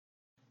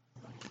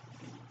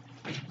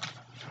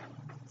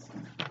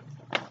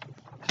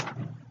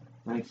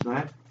Thanks,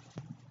 Matt.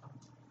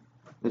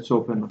 Let's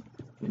open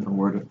in a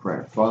word of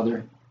prayer.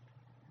 Father,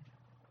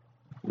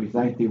 we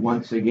thank Thee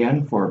once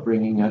again for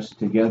bringing us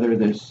together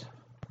this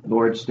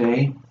Lord's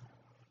Day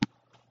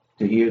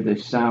to hear the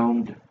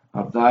sound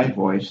of Thy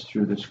voice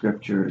through the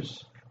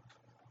Scriptures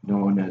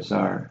known as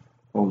our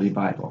Holy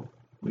Bible.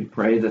 We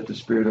pray that the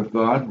Spirit of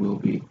God will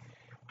be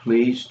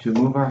pleased to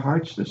move our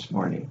hearts this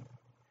morning,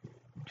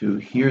 to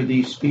hear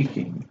Thee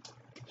speaking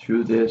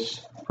through this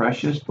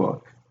precious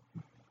book,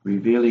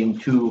 revealing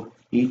to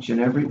each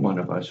and every one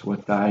of us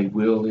what Thy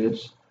will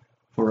is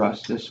for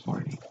us this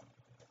morning.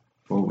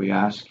 For we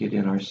ask it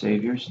in our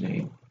Savior's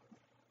name,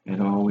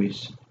 and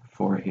always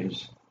for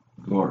His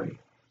glory.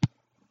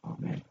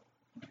 Amen.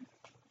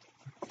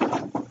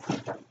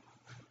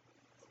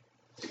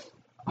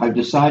 I've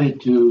decided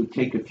to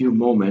take a few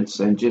moments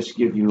and just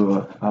give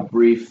you a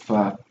brief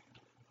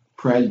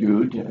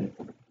prelude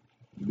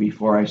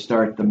before I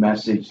start the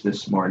message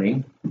this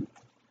morning.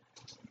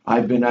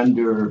 I've been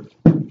under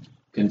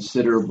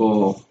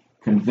considerable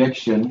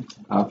conviction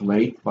of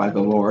late by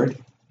the Lord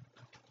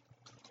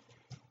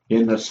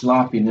in the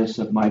sloppiness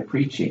of my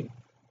preaching.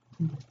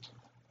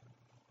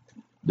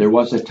 There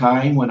was a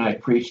time when I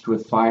preached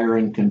with fire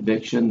and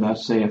conviction,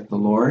 thus saith the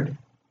Lord.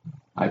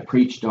 I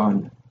preached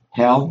on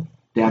hell,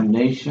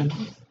 damnation,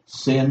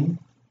 sin,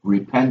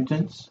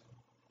 repentance.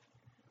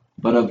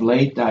 But of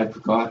late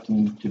I've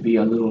gotten to be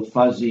a little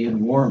fuzzy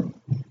and warm,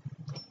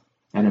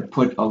 and have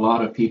put a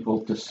lot of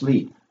people to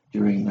sleep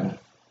during the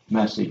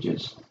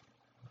messages.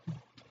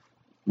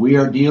 We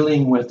are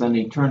dealing with an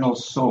eternal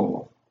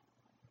soul.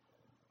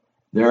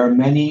 There are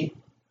many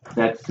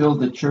that fill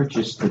the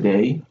churches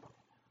today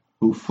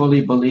who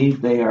fully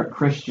believe they are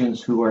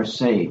Christians who are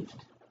saved,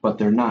 but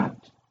they're not.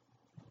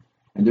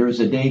 And there is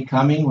a day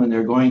coming when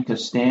they're going to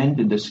stand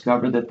and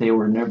discover that they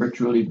were never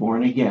truly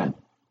born again.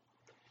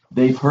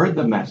 They've heard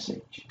the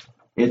message.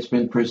 It's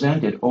been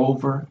presented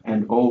over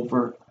and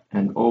over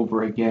and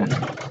over again,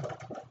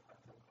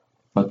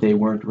 but they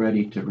weren't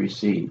ready to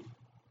receive.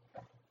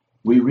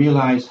 We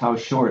realize how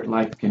short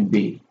life can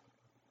be.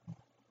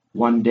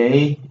 One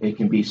day it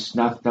can be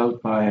snuffed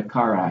out by a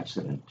car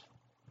accident,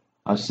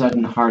 a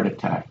sudden heart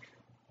attack,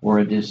 or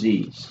a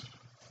disease.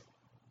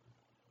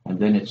 And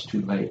then it's too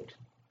late.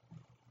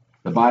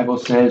 The Bible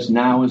says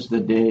now is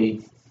the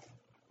day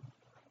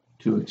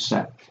to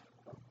accept.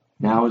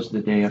 Now is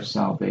the day of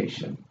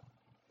salvation.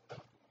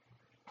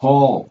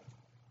 Paul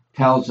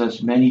tells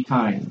us many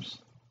times,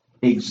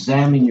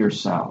 examine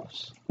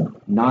yourselves,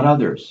 not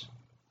others.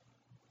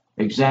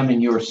 Examine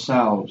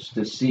yourselves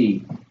to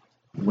see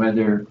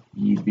whether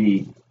ye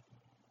be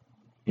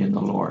in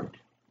the Lord.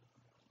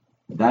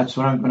 That's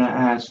what I'm going to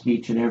ask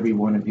each and every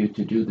one of you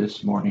to do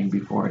this morning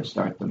before I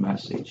start the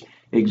message.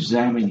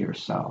 Examine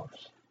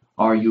yourselves.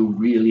 Are you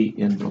really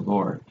in the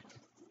Lord?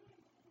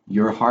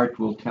 Your heart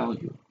will tell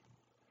you.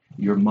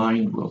 Your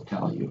mind will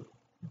tell you.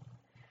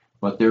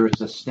 But there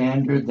is a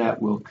standard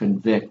that will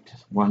convict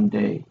one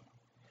day.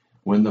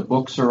 When the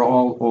books are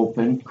all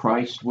open,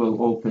 Christ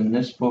will open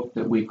this book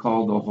that we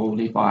call the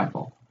Holy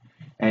Bible.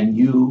 And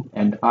you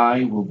and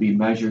I will be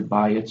measured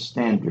by its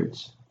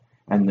standards.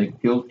 And the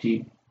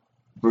guilty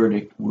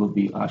verdict will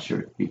be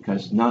ushered,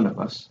 because none of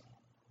us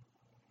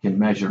can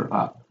measure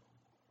up.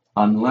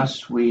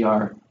 Unless we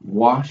are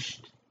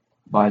washed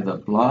by the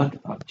blood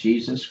of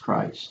Jesus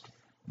Christ,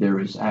 there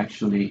is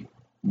actually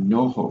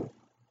no hope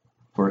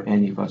for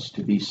any of us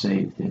to be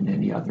saved in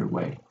any other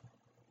way.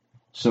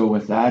 So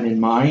with that in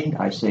mind,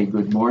 I say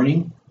good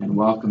morning and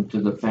welcome to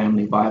the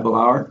Family Bible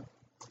Hour.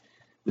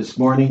 This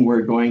morning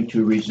we're going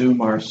to resume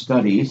our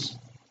studies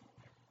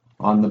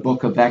on the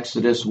book of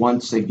Exodus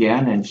once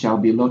again, and shall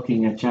be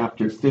looking at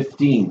chapter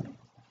 15,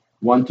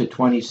 1 to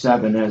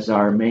 27 as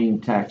our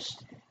main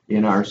text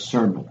in our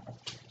sermon.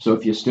 So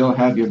if you still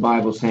have your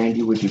Bibles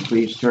handy, would you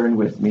please turn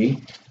with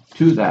me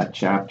to that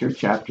chapter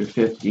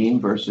 15,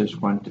 verses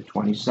 1 to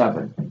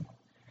 27.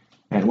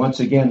 And once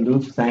again,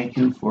 Luke, thank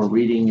you for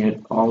reading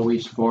it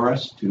always for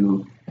us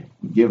to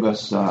give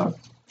us a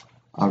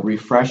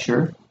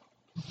refresher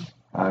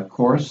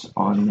course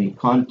on the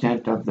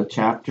content of the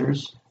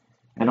chapters.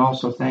 And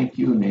also thank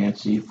you,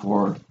 Nancy,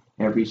 for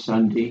every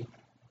Sunday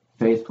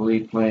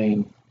faithfully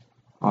playing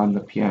on the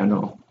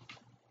piano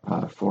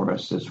for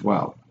us as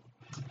well.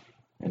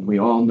 And we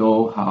all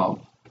know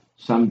how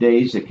some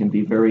days it can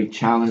be very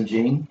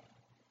challenging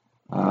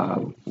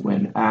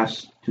when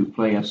asked to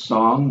play a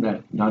song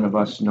that none of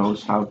us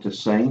knows how to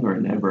sing or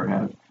never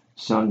have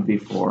sung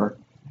before.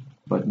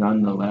 But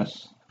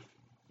nonetheless,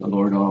 the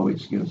Lord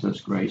always gives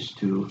us grace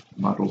to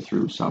muddle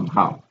through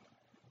somehow.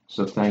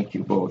 So thank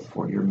you both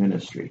for your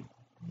ministry.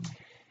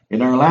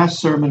 In our last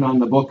sermon on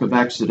the book of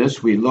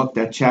Exodus, we looked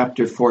at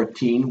chapter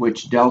 14,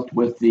 which dealt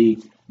with the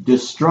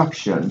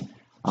destruction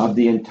of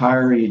the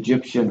entire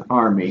Egyptian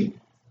army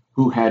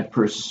who had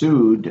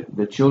pursued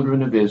the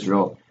children of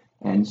Israel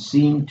and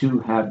seemed to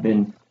have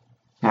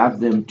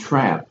them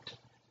trapped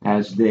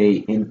as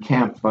they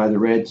encamped by the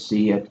Red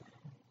Sea at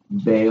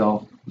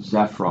Baal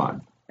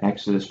Zephron,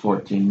 Exodus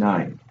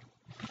 14:9.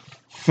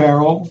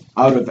 Pharaoh,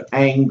 out of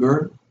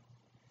anger,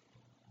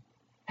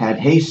 had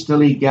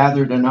hastily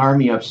gathered an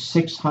army of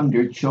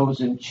 600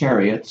 chosen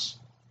chariots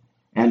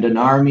and an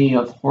army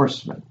of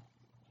horsemen.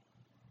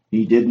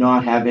 He did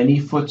not have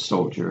any foot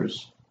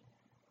soldiers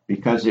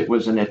because it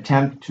was an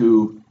attempt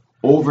to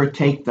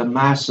overtake the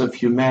mass of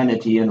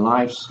humanity and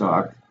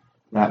livestock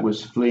that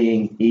was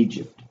fleeing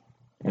Egypt.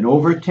 And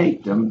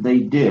overtake them they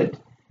did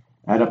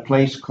at a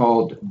place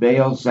called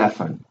Baal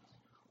Zephon,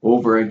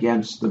 over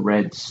against the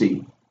Red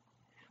Sea.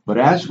 But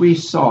as we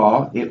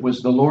saw, it was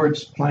the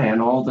Lord's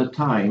plan all the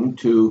time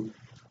to,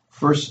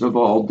 first of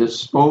all,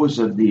 dispose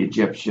of the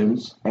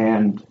Egyptians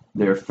and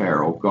their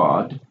Pharaoh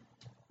god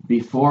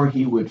before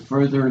he would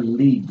further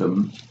lead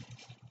them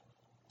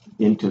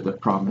into the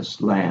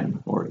promised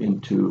land or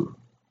into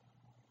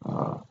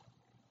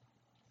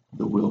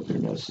the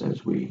wilderness,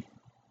 as we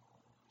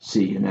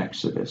see in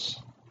Exodus.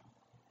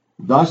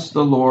 Thus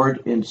the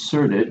Lord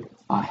inserted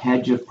a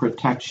hedge of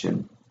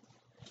protection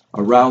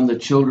around the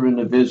children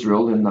of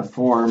Israel in the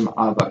form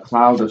of a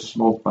cloud of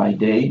smoke by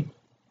day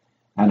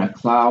and a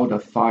cloud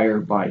of fire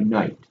by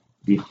night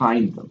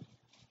behind them,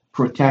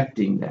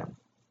 protecting them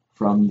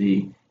from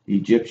the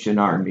Egyptian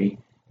army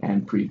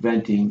and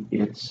preventing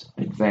its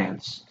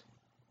advance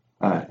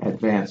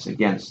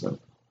against them.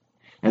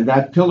 And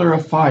that pillar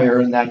of fire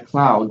and that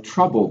cloud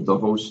troubled the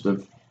host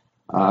of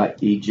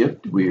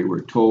Egypt, we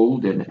were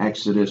told in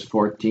Exodus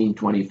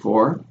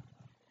 14:24.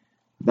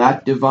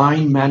 That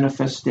divine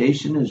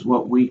manifestation is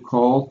what we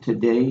call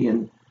today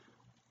in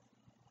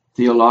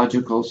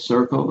theological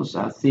circles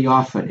a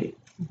theophany,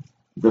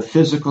 the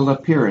physical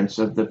appearance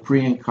of the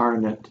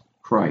pre-incarnate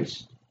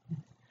Christ.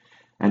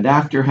 And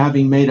after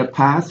having made a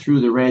path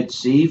through the Red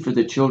Sea for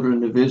the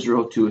children of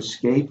Israel to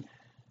escape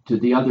to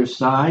the other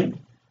side,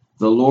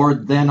 the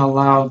Lord then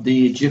allowed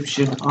the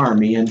Egyptian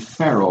army and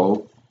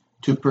Pharaoh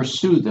to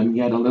pursue them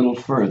yet a little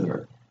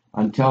further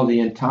until the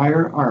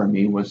entire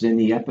army was in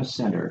the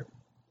epicenter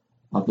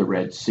of the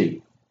Red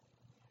Sea,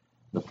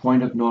 the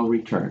point of no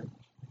return,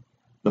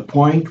 the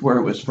point where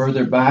it was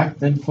further back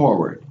than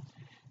forward.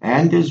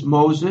 And as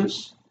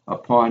Moses,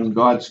 upon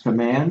God's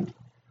command,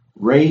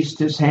 raised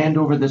his hand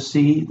over the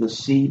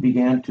sea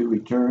began to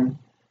return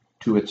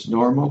to its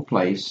normal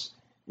place,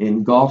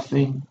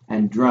 engulfing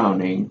and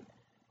drowning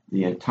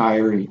the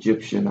entire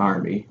Egyptian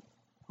army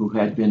who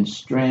had been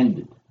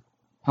stranded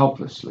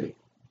helplessly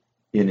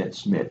in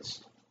its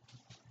midst.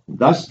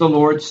 Thus the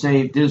Lord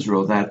saved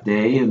Israel that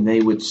day, and they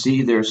would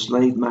see their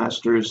slave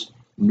masters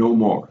no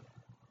more.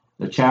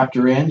 The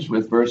chapter ends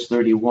with verse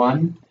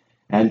 31,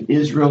 and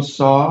Israel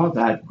saw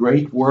that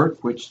great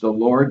work which the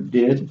Lord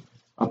did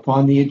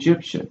upon the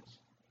Egyptians.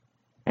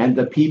 And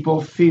the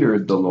people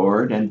feared the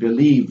Lord and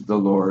believed the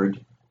Lord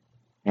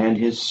and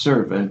his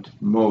servant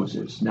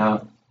Moses.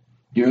 Now,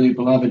 dearly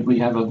beloved, we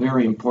have a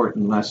very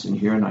important lesson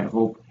here, and I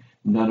hope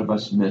none of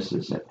us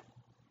misses it.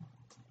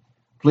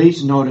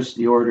 Please notice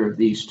the order of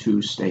these two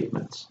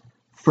statements.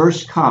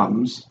 First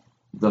comes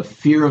the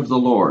fear of the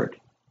Lord,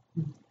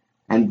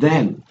 and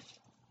then,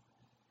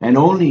 and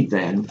only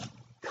then,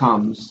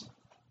 comes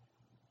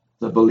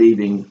the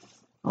believing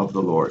of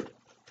the Lord.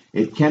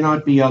 It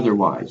cannot be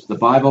otherwise. The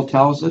Bible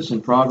tells us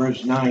in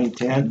Proverbs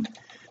 9:10,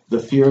 the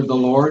fear of the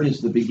Lord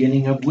is the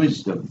beginning of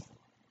wisdom,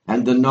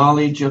 and the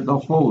knowledge of the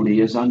holy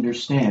is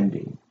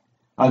understanding.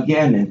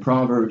 Again, in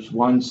Proverbs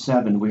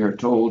 1:7, we are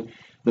told,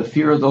 the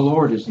fear of the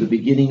Lord is the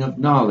beginning of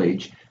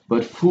knowledge,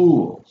 but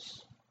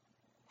fools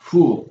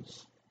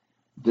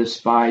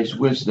despise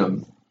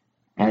wisdom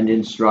and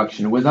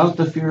instruction. Without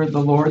the fear of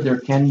the Lord,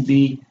 there can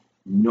be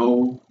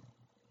no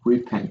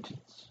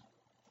repentance.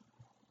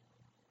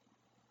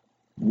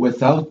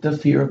 Without the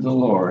fear of the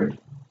Lord,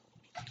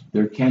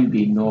 there can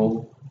be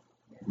no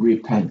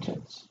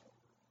repentance.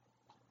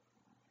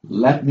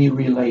 Let me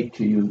relate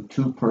to you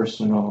two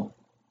personal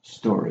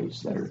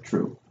stories that are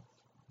true.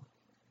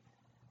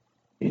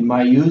 In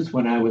my youth,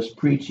 when I was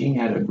preaching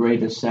at a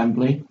great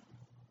assembly,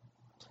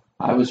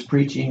 I was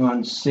preaching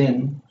on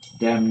sin,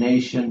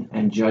 damnation,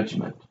 and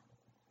judgment.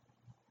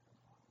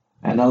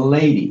 And a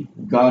lady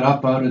got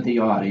up out of the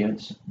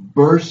audience,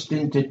 burst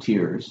into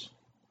tears,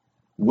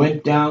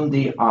 went down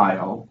the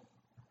aisle,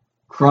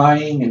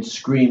 crying and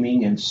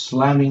screaming and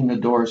slamming the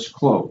doors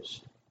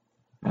closed,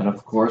 and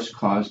of course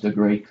caused a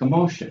great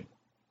commotion.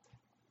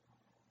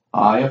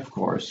 I, of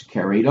course,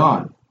 carried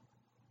on.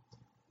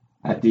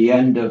 At the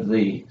end of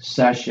the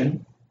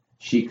session,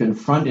 she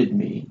confronted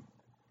me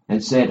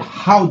and said,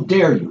 how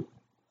dare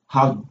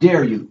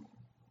you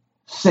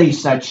say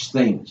such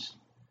things,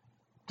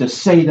 to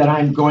say that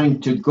I'm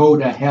going to go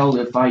to hell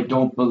if I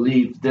don't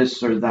believe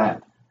this or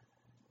that.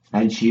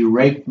 And she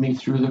raked me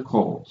through the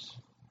coals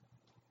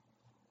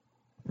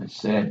and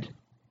said,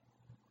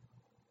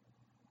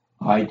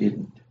 I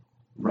didn't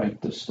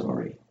write the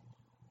story.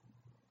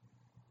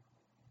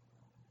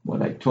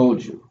 What I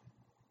told you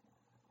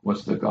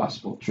was the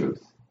gospel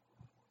truth.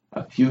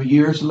 A few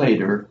years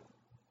later,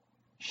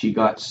 she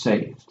got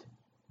saved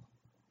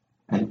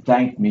and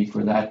thanked me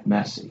for that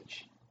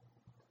message.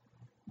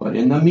 But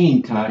in the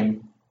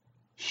meantime,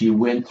 she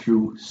went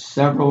through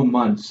several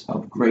months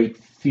of great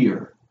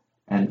fear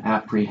and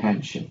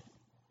apprehension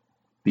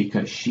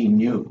because she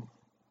knew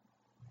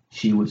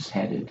she was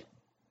headed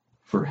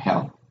for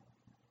hell.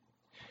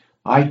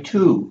 I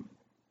too,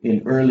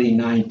 in early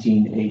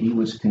 1980,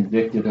 was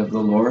convicted of the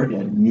Lord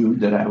and knew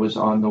that I was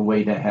on the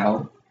way to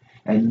hell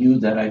and knew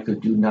that I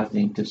could do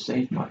nothing to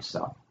save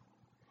myself.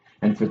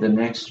 And for the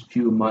next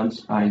few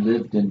months, I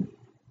lived in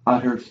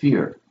utter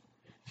fear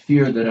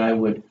that I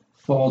would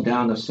fall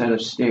down a set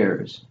of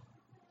stairs,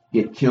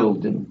 get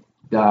killed and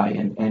die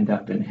and end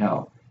up in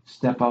hell.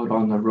 Step out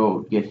on the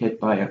road, get hit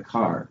by a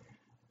car,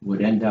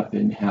 would end up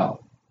in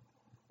hell.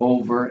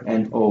 Over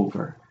and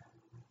over.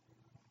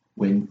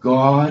 When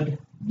God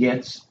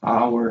gets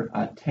our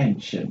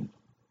attention,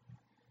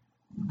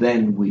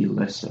 then we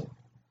listen.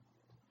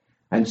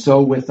 And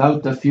so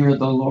without the fear of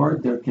the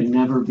Lord, there can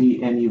never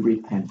be any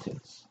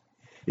repentance.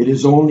 It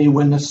is only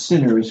when the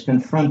sinner is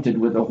confronted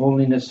with the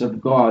holiness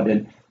of God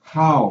and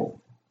how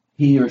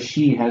he or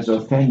she has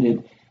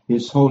offended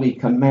his holy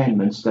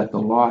commandments that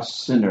the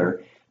lost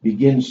sinner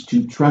begins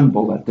to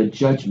tremble at the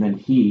judgment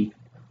he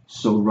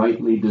so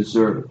rightly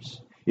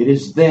deserves. It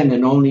is then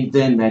and only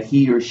then that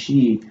he or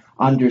she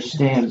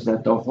understands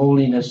that the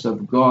holiness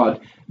of God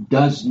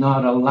does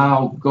not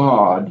allow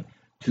God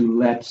to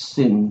let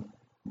sin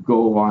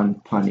go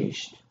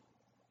unpunished,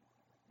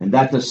 and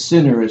that the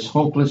sinner is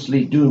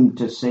hopelessly doomed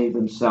to save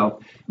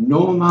himself.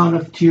 No amount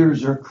of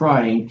tears or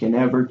crying can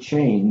ever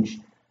change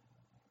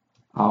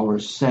our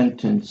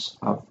sentence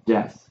of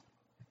death.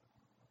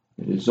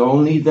 It is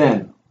only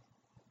then,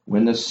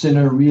 when the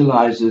sinner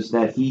realizes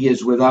that he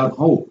is without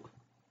hope,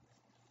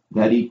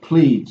 that he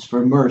pleads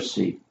for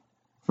mercy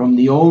from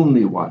the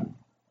only one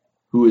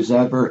who is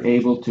ever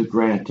able to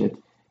grant it,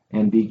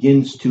 and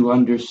begins to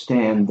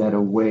understand that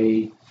a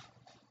way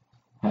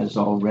has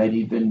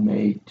already been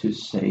made to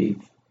save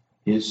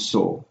his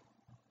soul.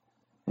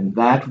 And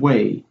that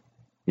way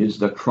is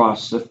the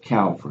cross of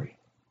Calvary.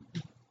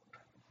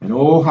 And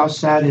oh, how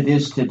sad it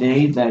is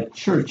today that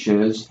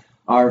churches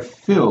are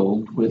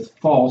filled with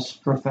false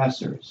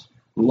professors,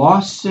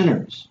 lost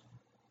sinners,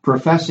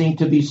 professing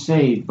to be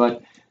saved,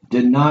 but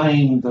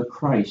denying the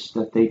Christ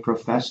that they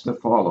profess to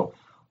follow.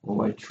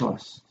 Oh, I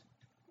trust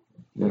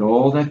that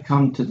all that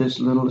come to this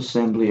little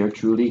assembly are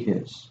truly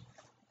his,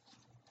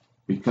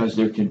 because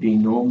there can be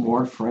no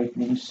more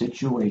frightening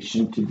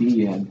situation to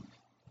be in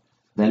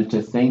than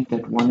to think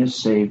that one is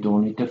saved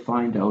only to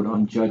find out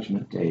on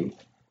Judgment Day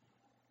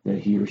that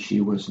he or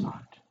she was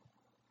not.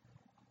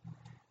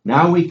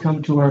 Now we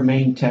come to our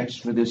main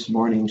text for this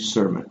morning's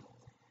sermon.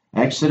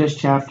 Exodus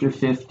chapter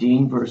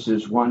 15,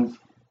 verses 1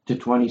 to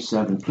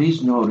 27.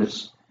 Please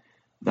notice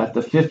that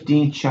the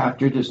 15th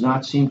chapter does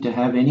not seem to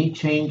have any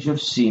change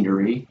of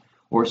scenery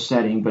or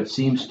setting, but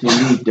seems to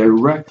lead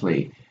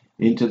directly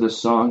into the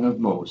Song of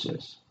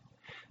Moses.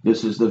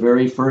 This is the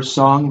very first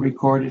song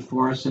recorded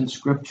for us in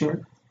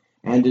Scripture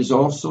and is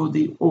also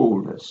the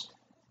oldest.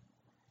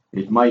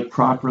 It might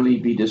properly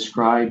be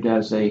described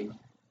as a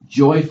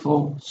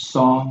joyful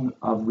song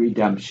of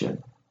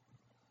redemption.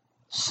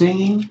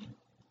 Singing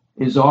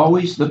is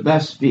always the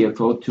best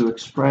vehicle to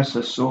express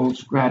a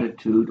soul's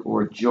gratitude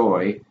or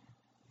joy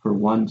for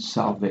one's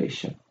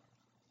salvation.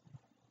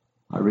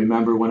 I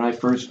remember when I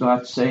first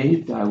got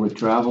saved, I would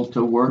travel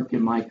to work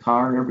in my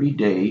car every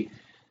day,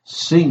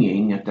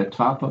 singing at the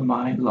top of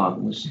my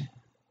lungs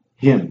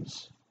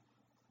hymns.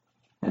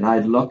 And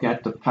I'd look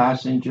at the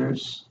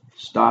passengers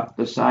stopped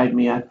beside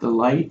me at the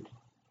light.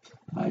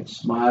 I'd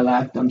smile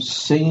at them,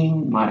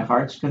 singing my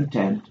heart's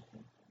content,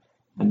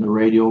 and the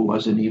radio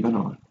wasn't even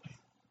on.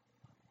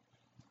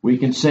 We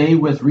can say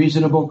with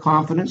reasonable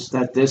confidence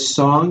that this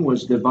song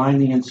was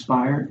divinely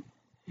inspired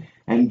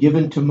and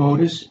given to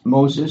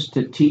Moses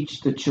to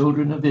teach the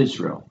children of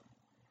Israel.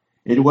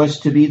 It was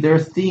to be their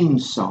theme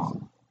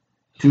song,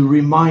 to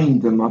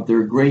remind them of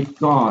their great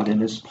God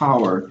and his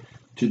power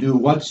to do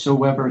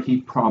whatsoever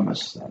he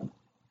promised them.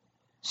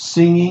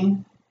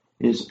 Singing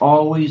is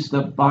always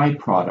the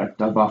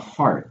byproduct of a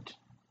heart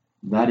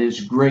that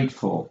is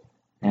grateful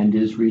and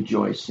is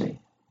rejoicing.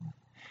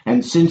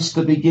 And since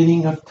the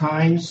beginning of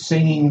time,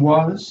 singing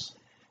was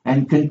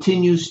and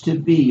continues to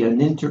be an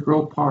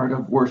integral part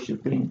of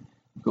worshiping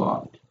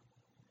God.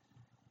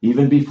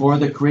 Even before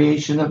the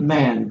creation of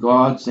man,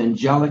 God's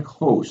angelic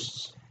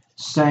hosts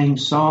sang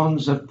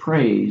songs of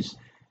praise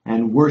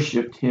and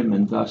worshipped him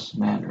in this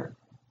manner.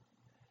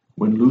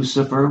 When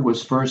Lucifer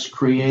was first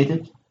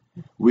created,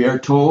 we are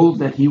told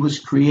that he was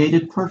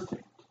created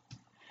perfect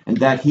and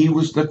that he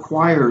was the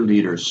choir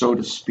leader, so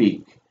to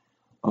speak,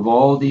 of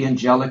all the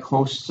angelic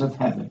hosts of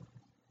heaven.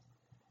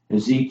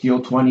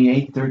 Ezekiel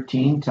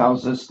 28:13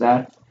 tells us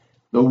that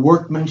the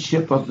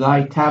workmanship of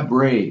thy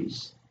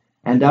tabrets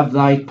and of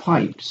thy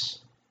pipes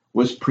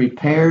was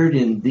prepared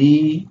in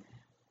thee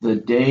the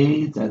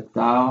day that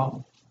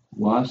thou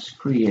wast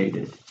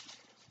created.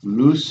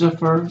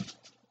 Lucifer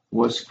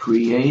was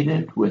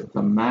created with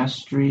the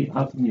mastery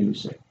of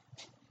music.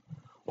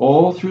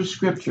 All through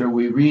Scripture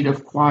we read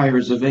of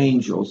choirs of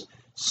angels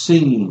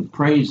singing,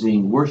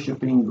 praising,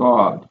 worshiping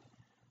God.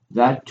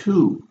 That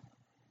too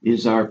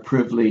is our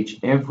privilege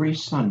every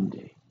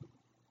Sunday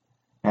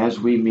as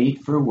we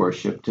meet for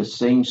worship, to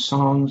sing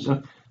songs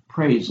of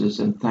praises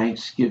and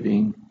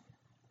thanksgiving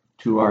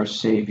to our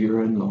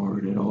Savior and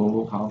Lord. And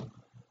oh, how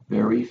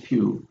very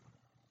few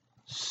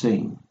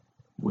sing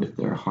with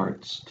their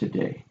hearts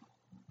today.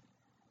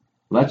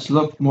 Let's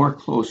look more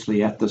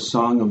closely at the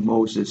Song of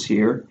Moses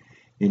here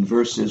in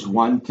verses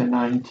 1 to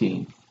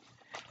 19.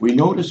 We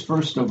notice,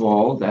 first of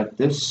all, that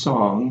this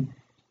song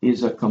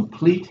is a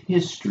complete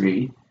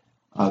history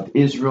of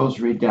Israel's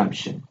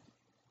redemption.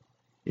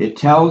 It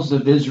tells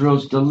of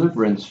Israel's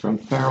deliverance from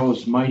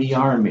Pharaoh's mighty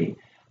army,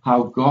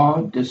 how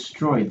God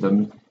destroyed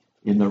them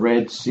in the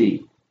Red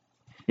Sea.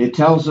 It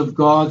tells of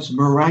God's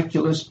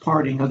miraculous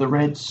parting of the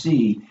Red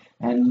Sea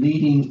and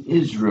leading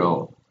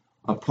Israel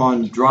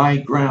upon dry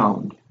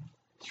ground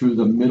through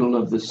the middle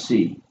of the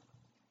sea.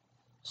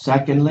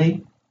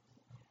 Secondly,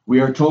 we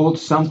are told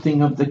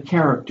something of the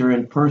character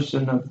and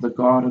person of the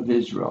God of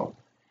Israel.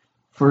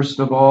 First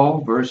of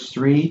all, verse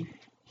 3,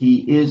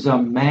 he is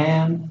a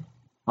man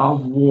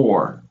of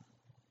war,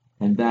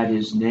 and that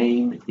his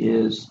name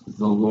is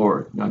the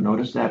Lord. Now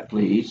notice that,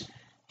 please.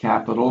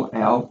 Capital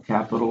L,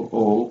 capital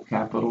O,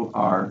 capital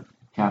R,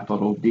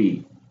 capital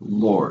D,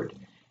 Lord.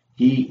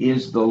 He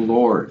is the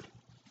Lord,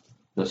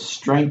 the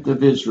strength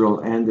of Israel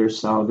and their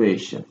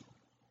salvation.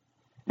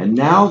 And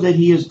now that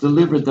he has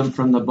delivered them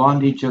from the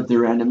bondage of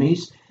their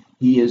enemies,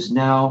 he is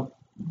now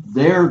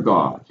their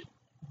God.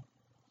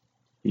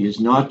 He is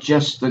not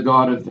just the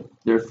God of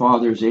their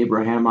fathers,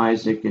 Abraham,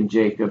 Isaac, and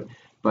Jacob,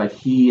 but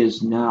he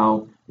is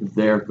now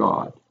their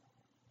God.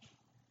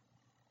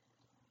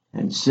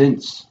 And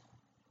since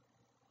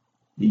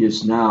he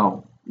is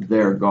now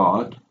their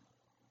God,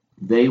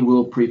 they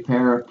will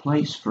prepare a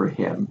place for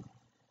him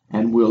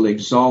and will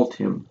exalt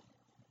him,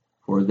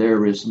 for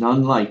there is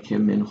none like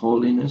him in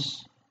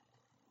holiness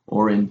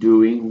or in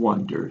doing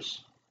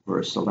wonders.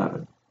 Verse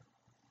 11.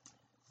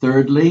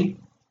 Thirdly,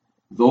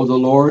 though the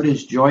Lord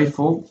is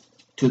joyful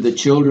to the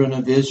children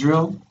of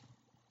Israel,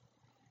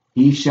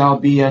 he shall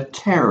be a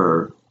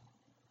terror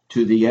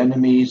to the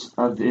enemies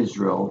of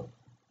Israel,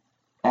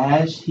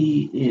 as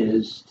he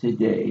is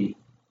today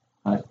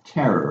a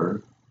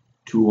terror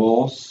to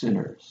all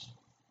sinners.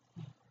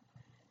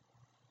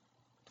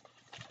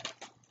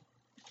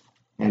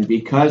 And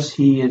because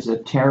he is a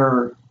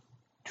terror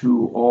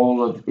to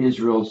all of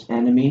Israel's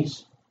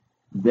enemies,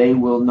 they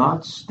will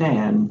not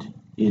stand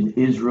in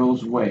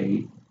Israel's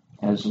way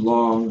as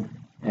long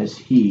as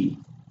he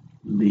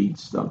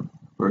leads them.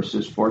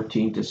 Verses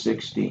 14 to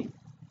 16.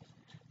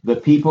 The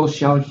people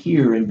shall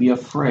hear and be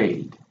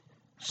afraid.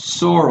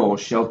 Sorrow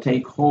shall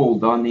take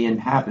hold on the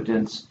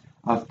inhabitants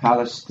of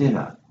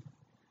Palestina.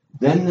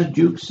 Then the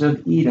dukes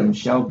of Edom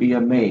shall be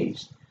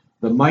amazed.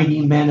 The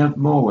mighty men of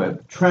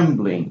Moab,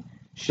 trembling,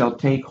 shall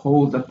take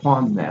hold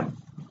upon them.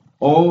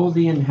 All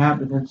the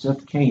inhabitants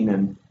of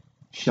Canaan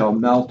shall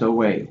melt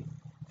away.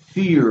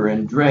 Fear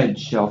and dread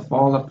shall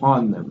fall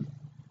upon them.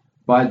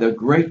 By the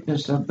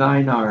greatness of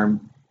thine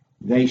arm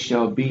they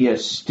shall be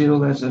as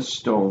still as a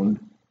stone,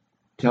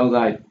 till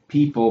thy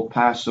people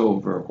pass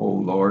over, O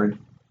Lord,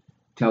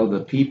 till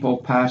the people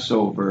pass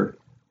over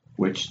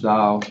which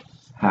thou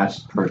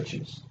hast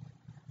purchased.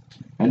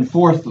 And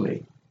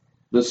fourthly,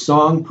 the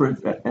song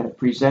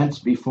presents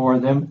before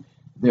them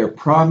their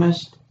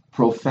promised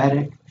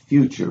prophetic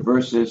future,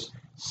 verses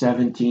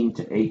 17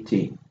 to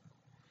 18.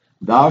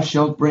 Thou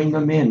shalt bring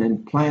them in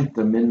and plant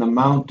them in the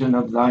mountain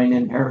of thine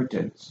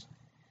inheritance,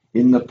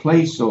 in the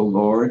place, O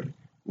Lord,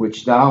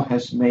 which thou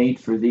hast made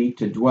for thee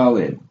to dwell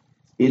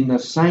in the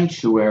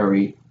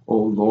sanctuary, O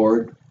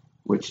Lord,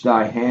 which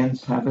thy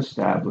hands have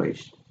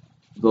established.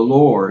 The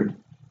Lord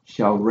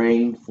shall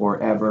reign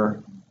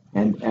forever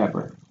and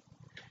ever.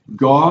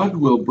 God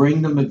will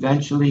bring them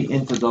eventually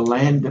into the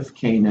land of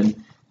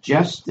Canaan,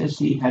 just as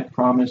he had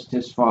promised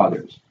his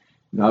fathers.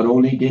 Not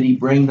only did he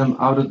bring them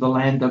out of the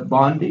land of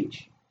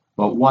bondage,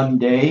 but one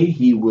day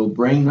he will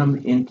bring them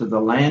into the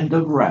land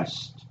of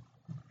rest,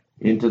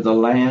 into the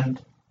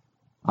land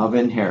of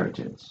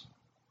inheritance.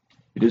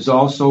 It is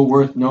also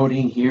worth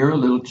noting here a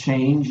little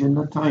change in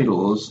the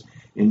titles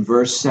in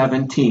verse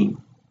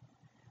 17.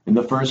 In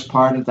the first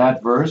part of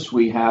that verse,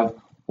 we have,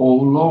 O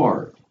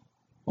Lord,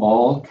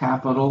 all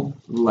capital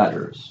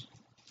letters,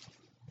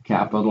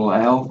 capital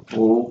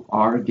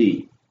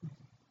L-O-R-D,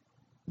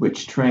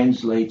 which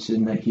translates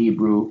in the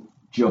Hebrew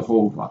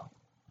Jehovah,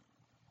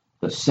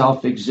 the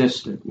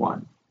self-existent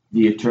one,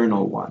 the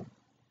eternal one.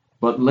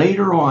 But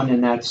later on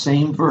in that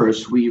same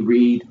verse, we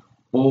read,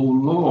 O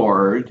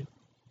Lord,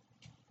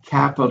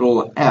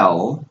 capital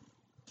L,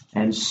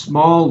 and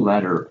small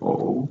letter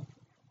O,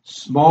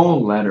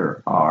 small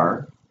letter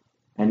R,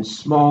 and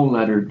small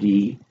letter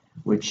D,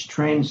 which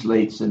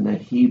translates in the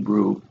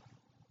Hebrew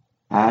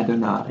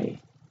Adonai,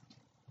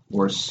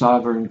 or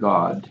sovereign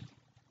God,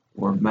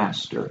 or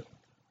master.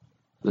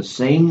 The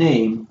same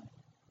name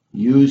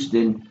used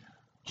in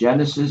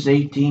Genesis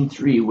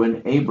 18:3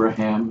 when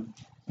Abraham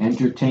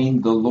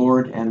entertained the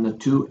Lord and the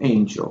two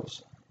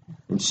angels.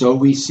 And so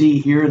we see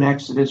here in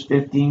Exodus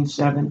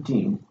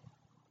 15:17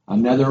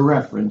 another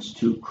reference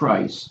to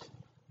Christ,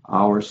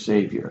 our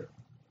Savior.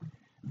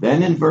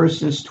 Then in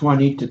verses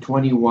 20 to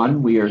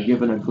 21, we are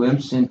given a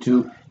glimpse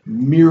into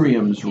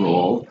Miriam's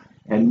role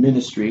and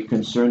ministry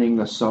concerning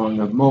the Song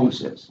of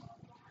Moses.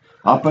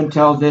 Up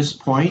until this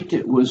point,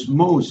 it was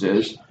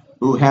Moses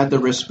who had the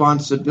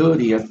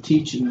responsibility of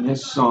teaching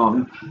this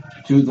song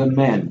to the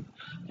men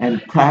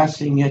and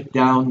passing it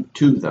down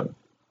to them.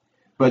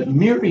 But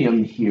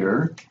Miriam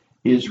here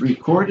is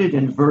recorded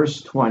in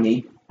verse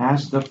 20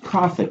 as the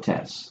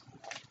prophetess,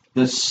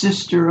 the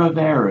sister of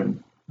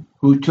Aaron,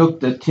 who took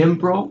the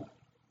timbrel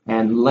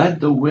and led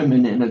the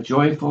women in a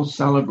joyful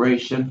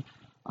celebration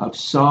of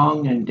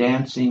song and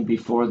dancing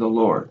before the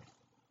Lord.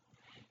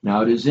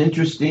 Now it is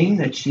interesting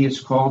that she is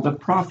called a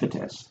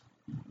prophetess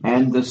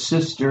and the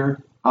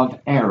sister of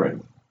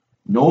Aaron.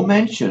 No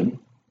mention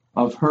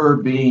of her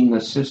being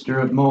the sister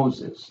of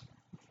Moses.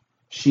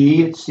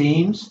 She, it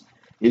seems,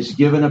 is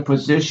given a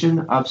position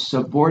of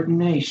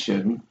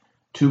subordination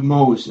to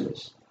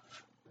Moses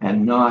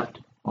and not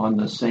on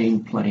the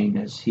same plane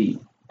as he.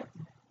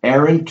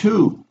 Aaron,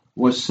 too,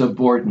 was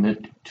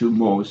subordinate to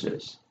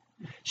Moses.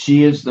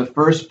 She is the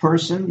first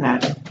person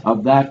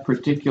of that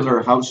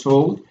particular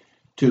household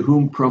to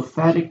whom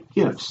prophetic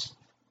gifts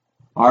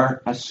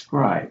are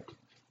ascribed.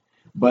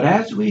 But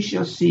as we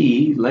shall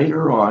see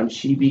later on,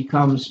 she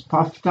becomes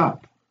puffed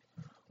up,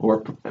 or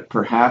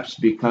perhaps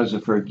because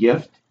of her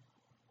gift,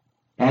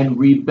 and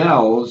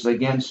rebels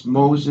against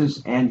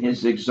Moses and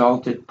his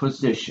exalted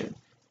position.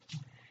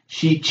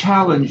 She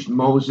challenged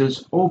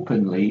Moses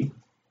openly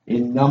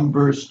in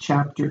Numbers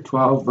chapter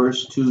 12,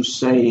 verse 2,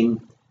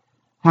 saying,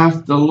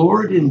 "Hath the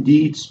Lord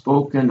indeed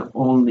spoken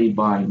only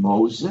by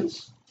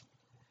Moses?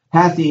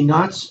 Hath he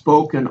not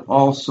spoken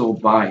also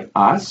by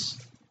us?"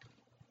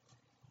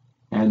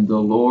 And the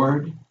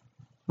Lord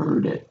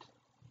heard it.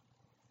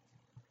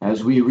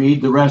 As we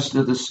read the rest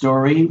of the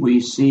story,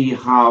 we see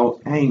how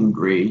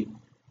angry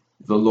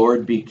the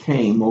Lord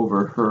became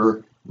over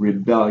her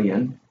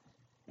rebellion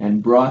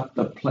and brought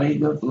the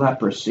plague of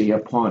leprosy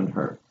upon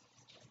her.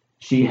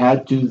 She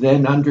had to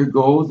then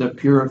undergo the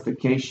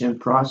purification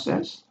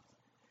process,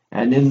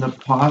 and in the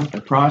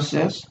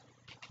process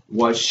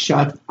was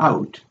shut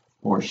out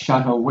or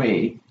shut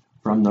away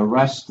from the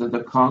rest of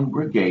the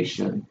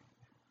congregation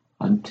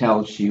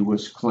until she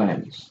was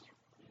cleansed.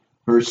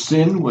 Her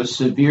sin was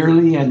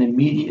severely and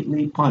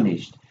immediately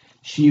punished.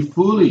 She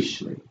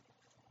foolishly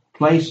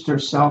placed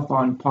herself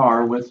on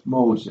par with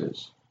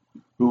Moses,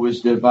 who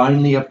was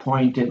divinely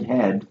appointed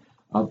head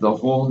of the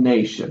whole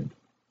nation,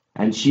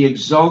 and she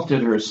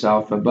exalted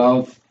herself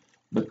above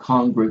the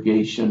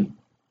congregation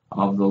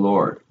of the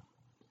Lord.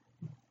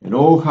 And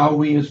oh, how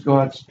we as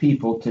God's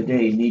people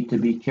today need to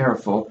be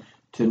careful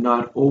to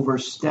not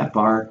overstep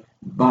our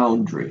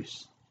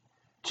boundaries,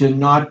 to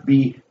not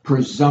be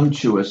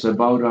presumptuous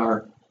about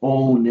our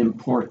own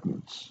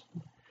importance.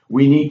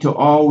 We need to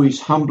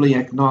always humbly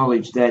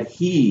acknowledge that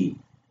He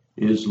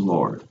is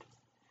Lord,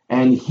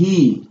 and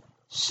He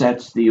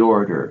sets the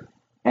order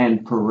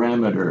and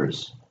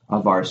parameters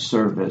of our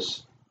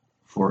service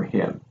for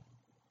Him.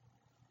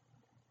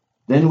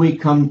 Then we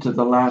come to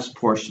the last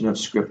portion of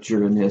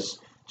Scripture in this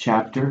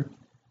chapter,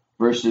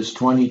 verses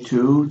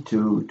 22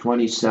 to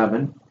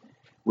 27,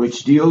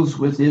 which deals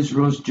with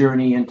Israel's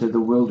journey into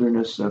the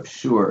wilderness of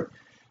Shur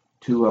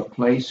to a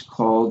place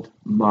called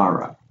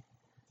Marah,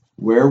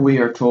 where we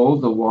are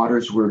told the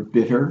waters were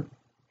bitter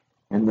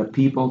and the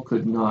people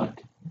could not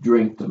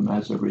drink them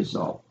as a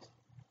result.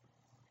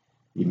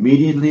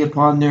 Immediately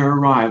upon their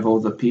arrival,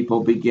 the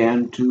people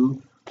began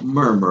to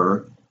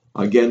murmur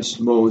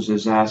against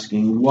Moses,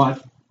 asking,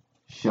 "What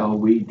shall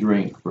we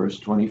drink?" Verse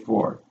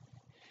 24.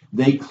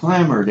 They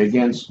clamored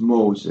against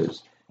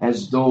Moses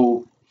as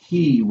though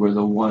he were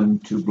the one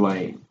to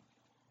blame.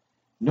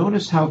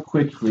 Notice how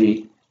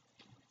quickly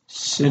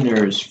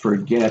sinners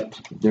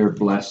forget their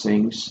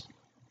blessings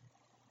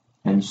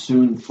and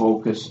soon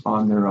focus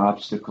on their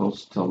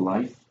obstacles to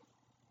life.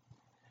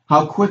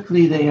 How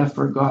quickly they have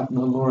forgotten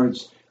the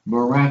Lord's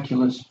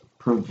miraculous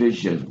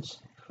provisions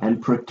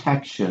and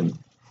protection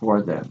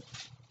for them.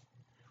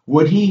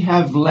 Would He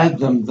have led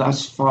them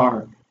thus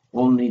far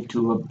only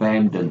to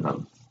abandon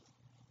them?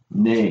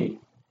 Nay,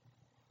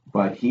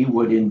 but He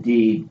would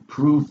indeed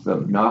prove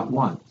them not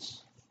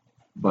once,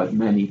 but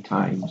many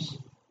times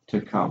to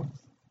come.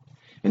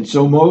 And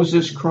so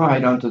Moses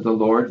cried unto the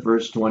Lord,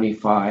 verse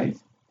 25,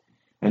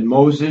 and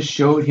Moses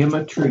showed him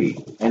a tree,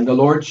 and the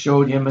Lord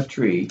showed him a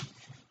tree,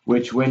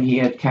 which when he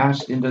had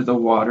cast into the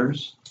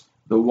waters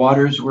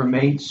were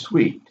made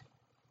sweet.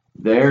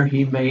 There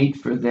he made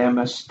for them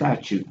a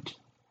statute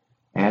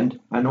and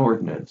an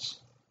ordinance,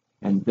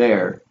 and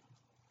there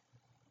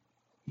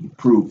he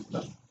proved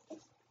them.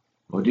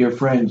 Oh, dear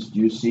friends, do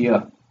you see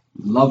a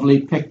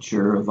lovely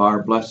picture of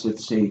our blessed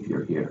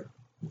Savior here?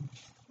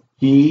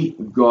 He,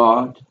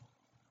 God,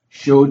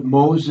 showed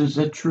Moses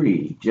a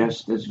tree,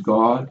 just as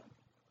God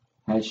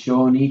has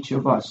shown each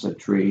of us a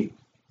tree,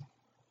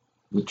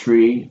 the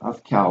tree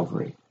of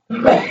Calvary,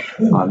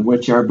 on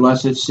which our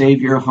blessed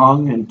Savior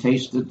hung and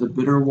tasted the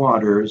bitter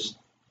waters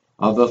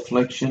of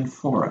affliction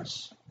for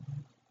us,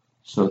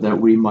 so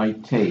that we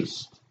might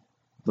taste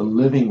the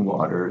living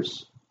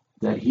waters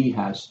that He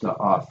has to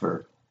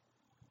offer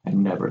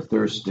and never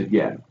thirst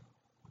again.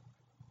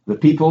 The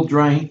people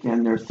drank,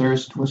 and their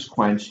thirst was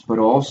quenched, but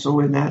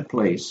also in that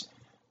place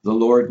the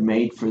Lord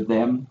made for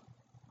them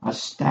a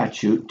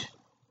statute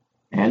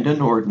and an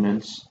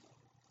ordinance,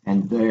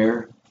 and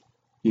there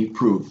he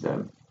proved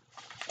them.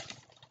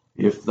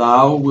 If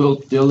thou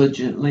wilt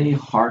diligently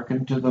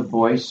hearken to the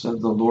voice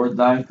of the Lord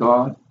thy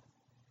God,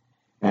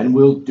 and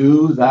wilt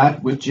do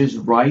that which is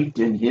right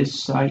in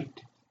his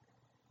sight,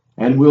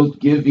 and wilt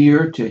give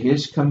ear to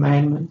his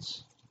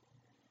commandments,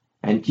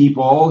 and keep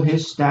all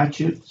his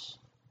statutes,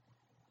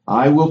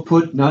 I will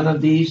put none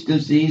of these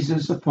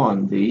diseases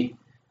upon thee,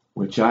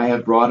 which I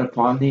have brought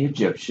upon the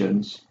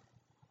Egyptians,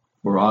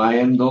 for I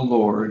am the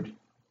Lord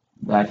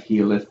that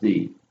healeth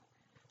thee.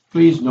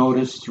 Please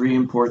notice three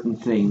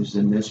important things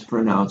in this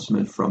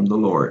pronouncement from the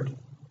Lord.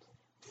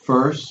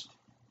 First,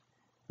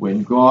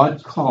 when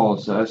God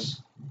calls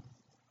us,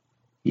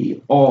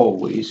 he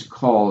always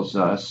calls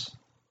us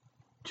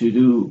to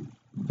do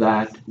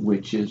that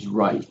which is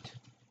right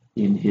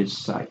in his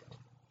sight.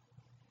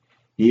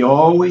 He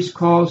always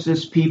calls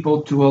his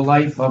people to a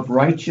life of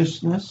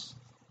righteousness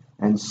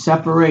and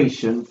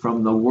separation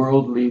from the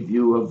worldly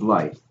view of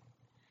life.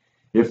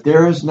 If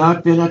there has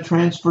not been a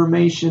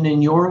transformation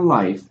in your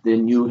life,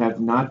 then you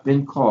have not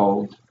been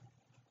called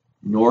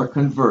nor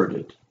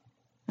converted,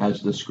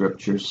 as the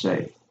scriptures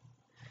say.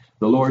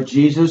 The Lord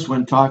Jesus,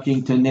 when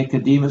talking to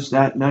Nicodemus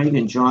that night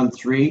in John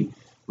 3,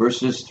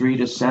 verses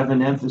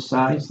 3-7,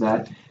 emphasized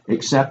that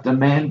except a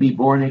man be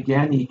born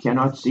again, he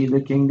cannot see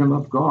the kingdom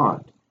of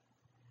God.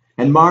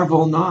 And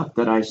marvel not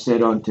that I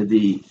said unto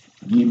thee,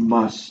 ye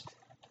must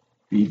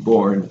be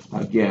born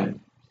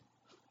again.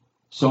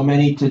 So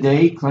many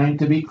today claim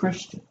to be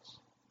Christians.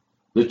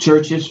 The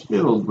church is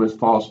filled with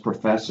false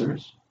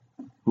professors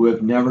who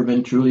have never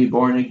been truly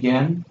born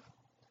again.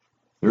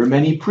 There are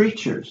many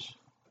preachers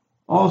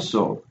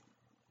also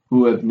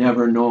who have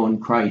never known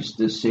Christ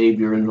as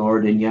Savior and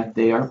Lord, and yet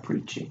they are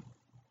preaching.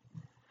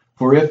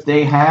 For if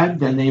they had,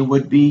 then they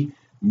would be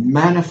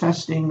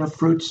manifesting the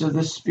fruits of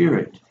the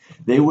Spirit.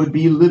 They would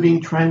be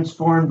living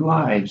transformed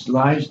lives,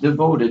 lives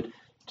devoted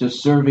to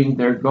serving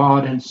their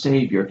God and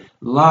Savior,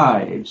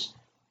 lives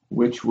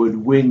which would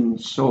win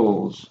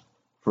souls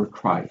for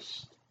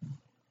Christ.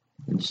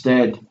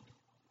 Instead,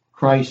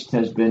 Christ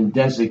has been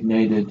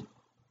designated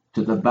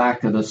to the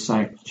back of the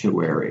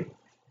sanctuary,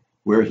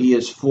 where he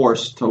is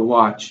forced to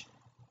watch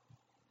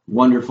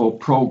wonderful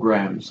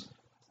programs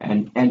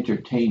and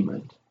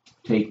entertainment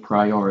take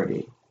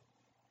priority.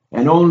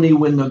 And only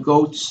when the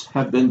goats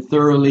have been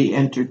thoroughly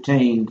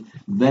entertained,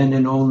 then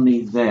and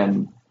only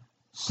then,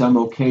 some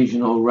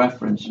occasional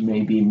reference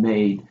may be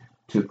made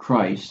to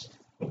Christ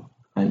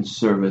and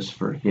service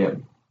for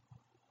him.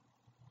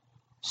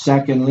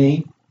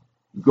 Secondly,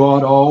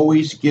 God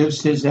always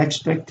gives his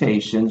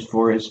expectations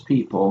for his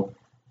people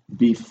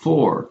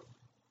before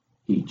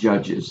he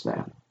judges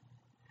them.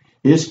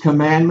 His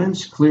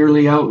commandments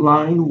clearly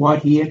outline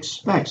what he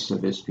expects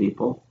of his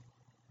people.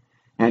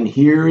 And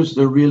here's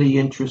the really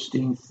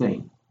interesting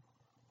thing.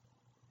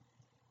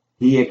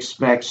 He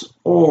expects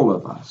all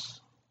of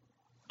us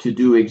to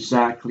do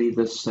exactly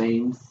the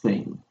same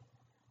thing,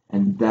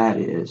 and that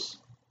is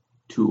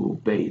to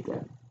obey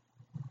them.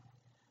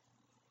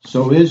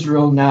 So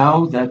Israel,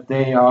 now that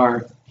they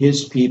are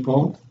his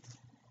people,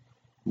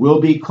 will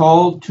be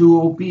called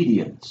to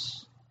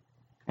obedience,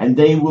 and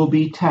they will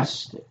be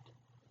tested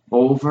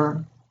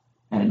over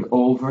and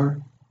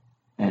over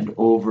and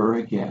over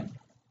again.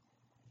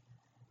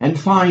 And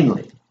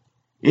finally,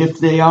 if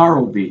they are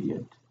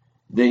obedient,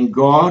 then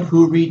God,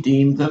 who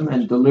redeemed them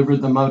and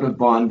delivered them out of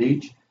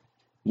bondage,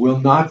 will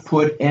not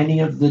put any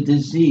of the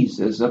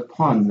diseases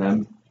upon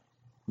them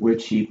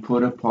which he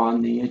put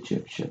upon the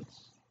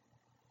Egyptians.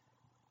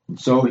 And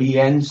so he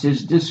ends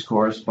his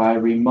discourse by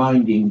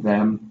reminding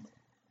them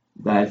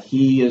that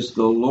he is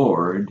the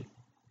Lord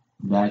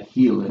that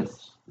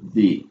healeth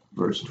thee.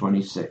 Verse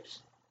 26.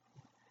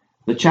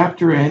 The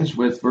chapter ends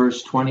with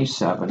verse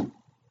 27,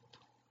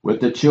 with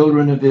the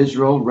children of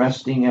Israel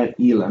resting at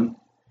Elim,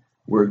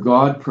 where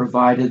God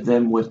provided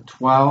them with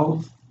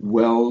 12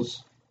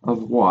 wells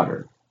of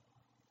water,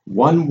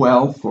 one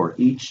well for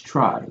each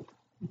tribe,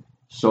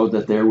 so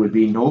that there would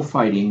be no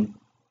fighting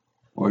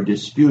or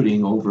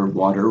disputing over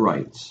water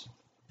rights.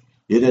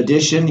 In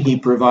addition, he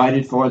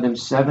provided for them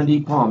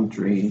 70 palm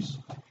trees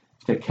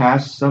to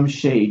cast some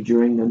shade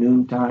during the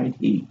noontide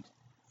heat.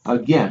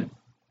 Again,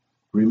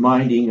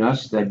 reminding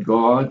us that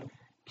God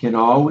can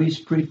always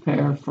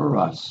prepare for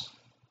us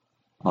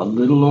a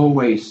little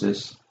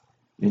oasis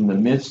in the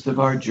midst of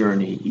our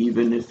journey,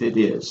 even if it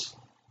is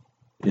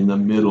in the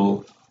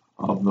middle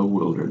of the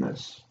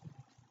wilderness.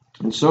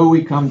 And so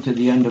we come to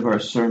the end of our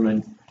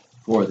sermon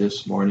for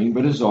this morning,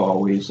 but as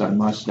always, I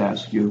must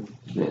ask you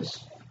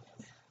this.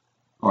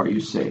 Are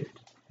you saved?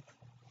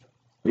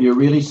 Are you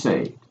really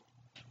saved?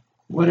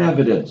 What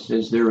evidence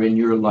is there in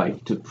your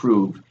life to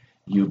prove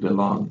you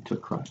belong to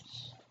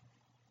Christ?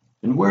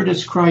 And where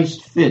does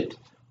Christ fit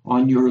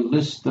on your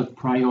list of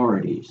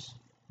priorities?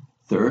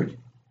 Third?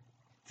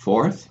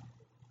 Fourth?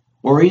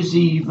 Or is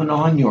he even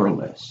on your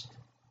list?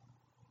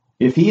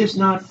 If he is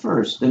not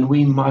first, then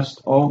we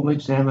must all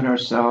examine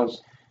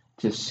ourselves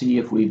to see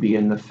if we be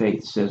in the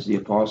faith, says the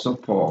Apostle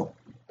Paul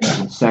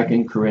in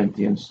 2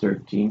 Corinthians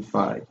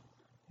 13:5.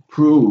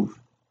 Prove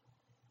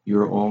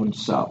your own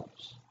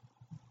selves.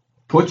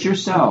 Put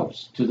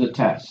yourselves to the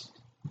test.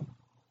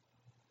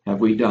 Have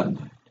we done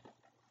that?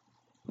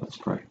 Let's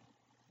pray.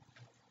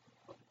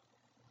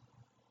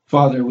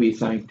 Father, we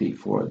thank thee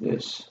for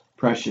this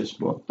precious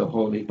book, the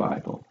Holy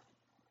Bible.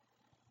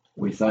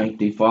 We thank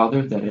thee,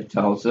 Father, that it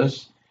tells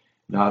us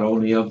not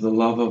only of the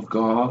love of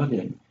God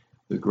and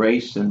the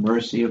grace and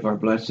mercy of our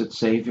blessed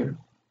Savior,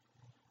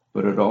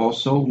 but it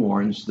also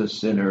warns the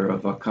sinner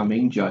of a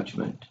coming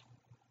judgment,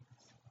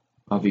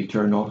 of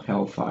eternal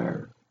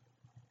hellfire,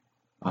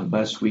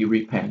 unless we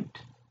repent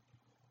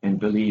and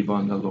believe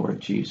on the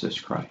Lord Jesus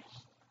Christ.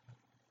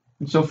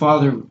 And so,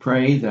 Father, we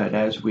pray that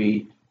as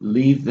we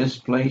leave this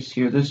place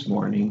here this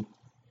morning,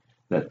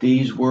 that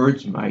these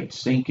words might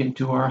sink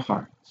into our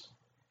hearts,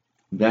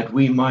 that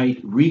we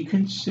might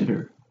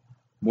reconsider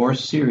more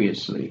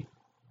seriously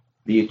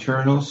the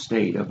eternal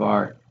state of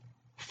our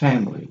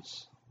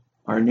families,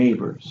 our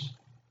neighbors,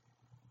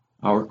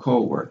 our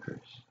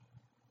co-workers,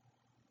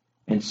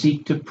 and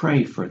seek to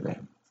pray for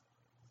them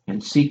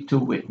and seek to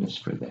witness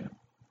for them,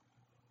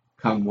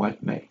 come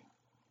what may.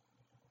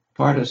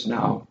 Part us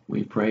now,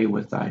 we pray,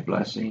 with thy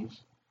blessings.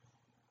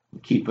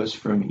 Keep us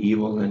from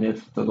evil, and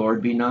if the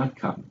Lord be not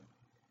come,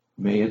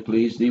 may it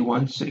please thee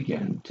once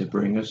again to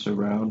bring us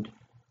around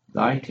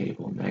thy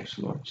table next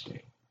Lord's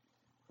Day.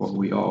 For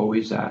we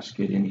always ask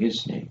it in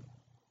his name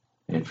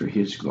and for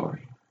his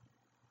glory.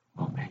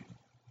 Amen.